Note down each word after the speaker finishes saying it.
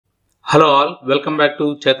Hello all, welcome back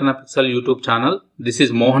to Chaitanya Pixel YouTube channel. This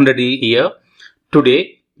is Mohan Reddy here.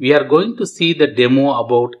 Today we are going to see the demo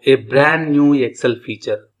about a brand new Excel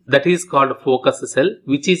feature that is called Focus Cell,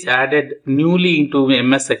 which is added newly into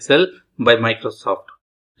MS Excel by Microsoft.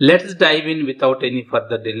 Let's dive in without any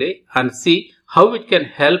further delay and see how it can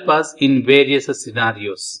help us in various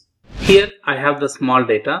scenarios. Here I have the small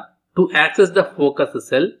data. To access the Focus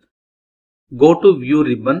Cell, go to View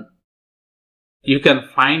ribbon. You can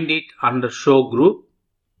find it under Show Group,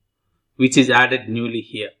 which is added newly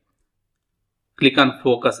here. Click on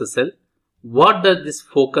Focus Cell. What does this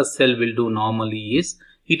Focus Cell will do normally is,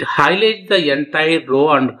 it highlights the entire row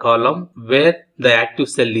and column where the active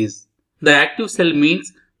cell is. The active cell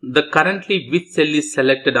means the currently which cell is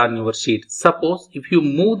selected on your sheet. Suppose if you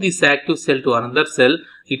move this active cell to another cell,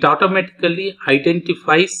 it automatically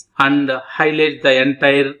identifies and highlights the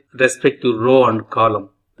entire respective row and column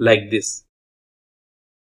like this.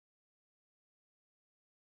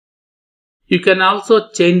 You can also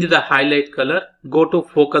change the highlight color. Go to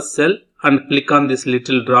Focus Cell and click on this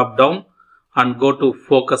little drop down and go to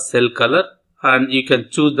Focus Cell color, and you can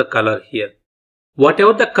choose the color here.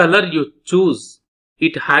 Whatever the color you choose,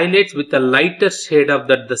 it highlights with a lighter shade of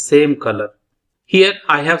the same color. Here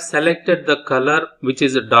I have selected the color which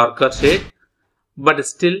is a darker shade, but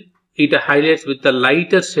still it highlights with a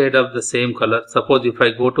lighter shade of the same color. Suppose if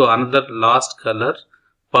I go to another last color,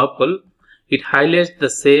 purple, it highlights the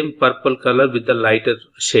same purple color with the lighter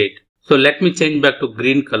shade. So let me change back to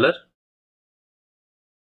green color.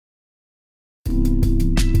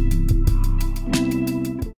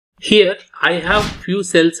 Here I have few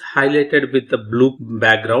cells highlighted with the blue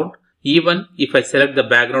background. Even if I select the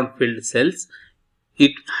background filled cells,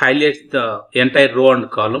 it highlights the entire row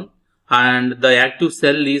and column, and the active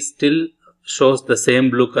cell is still shows the same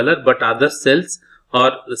blue color, but other cells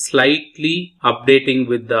are slightly updating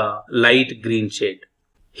with the light green shade.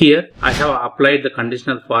 Here I have applied the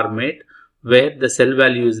conditional format where the cell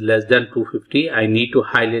value is less than 250. I need to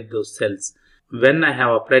highlight those cells. When I have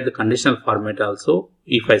applied the conditional format also,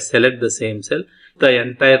 if I select the same cell, the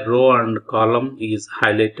entire row and column is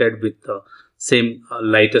highlighted with the same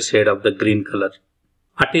lighter shade of the green color.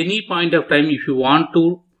 At any point of time, if you want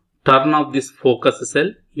to turn off this Focus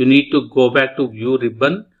Cell, you need to go back to View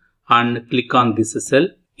ribbon and click on this cell.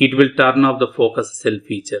 It will turn off the Focus Cell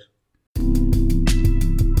feature.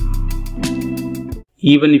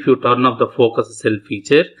 Even if you turn off the Focus Cell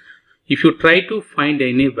feature, if you try to find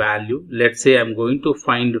any value, let's say I'm going to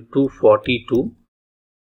find 242,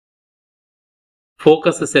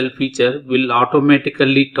 Focus Cell feature will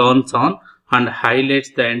automatically turns on and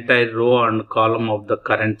highlights the entire row and column of the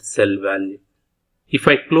current cell value. If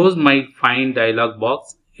I close my Find dialog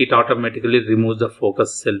box, it automatically removes the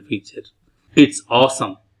Focus Cell feature. It's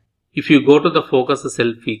awesome. If you go to the Focus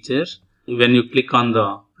Cell feature, when you click on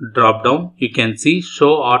the drop down, you can see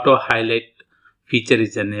Show Auto Highlight feature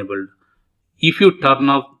is enabled. If you turn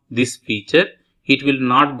off this feature, it will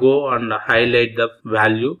not go and highlight the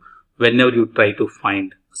value whenever you try to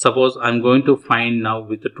find. Suppose I'm going to find now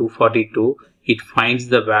with the 242, it finds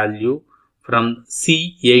the value from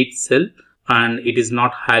C8 cell, and it is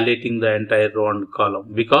not highlighting the entire row and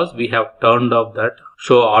column because we have turned off that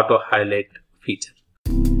Show Auto Highlight feature.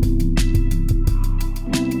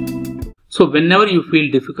 So whenever you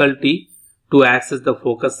feel difficulty to access the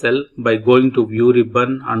Focus Cell, by going to View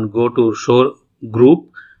ribbon and go to Show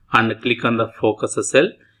Group and click on the Focus Cell,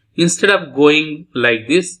 instead of going like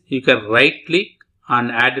this, you can right click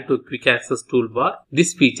and add it to Quick Access toolbar.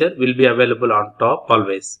 This feature will be available on top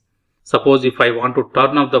always. Suppose if I want to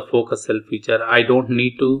turn off the Focus Cell feature, I don't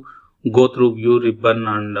need to go through View ribbon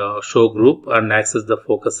and Show Group and access the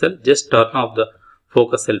Focus Cell. Just turn off the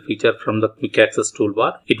Focus Cell feature from the Quick Access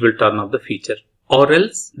toolbar. It will turn off the feature. Or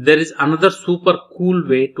else there is another super cool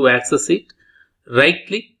way to access it. Right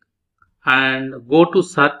click and go to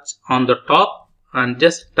search on the top and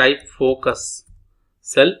just type Focus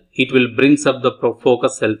Cell. It will brings up the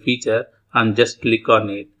Focus Cell feature, and just click on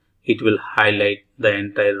it. It will highlight the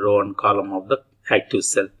entire row and column of the active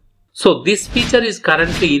cell. So this feature is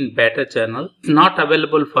currently in beta channel. It's not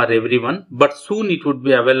available for everyone, but soon it would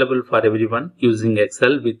be available for everyone using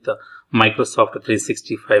Excel with Microsoft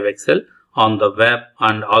 365 Excel on the web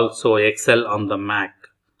and also Excel on the Mac.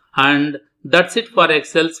 And that's it for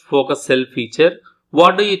Excel's Focus Cell feature.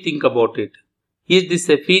 What do you think about it? Is this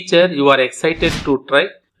a feature you are excited to try?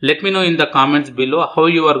 Let me know in the comments below how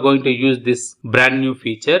you are going to use this brand new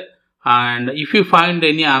feature. And if you find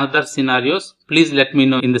any other scenarios, please let me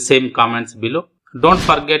know in the same comments below. Don't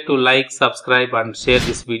forget to like, subscribe and share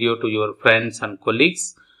this video to your friends and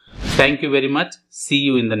colleagues. Thank you very much. See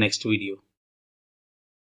you in the next video.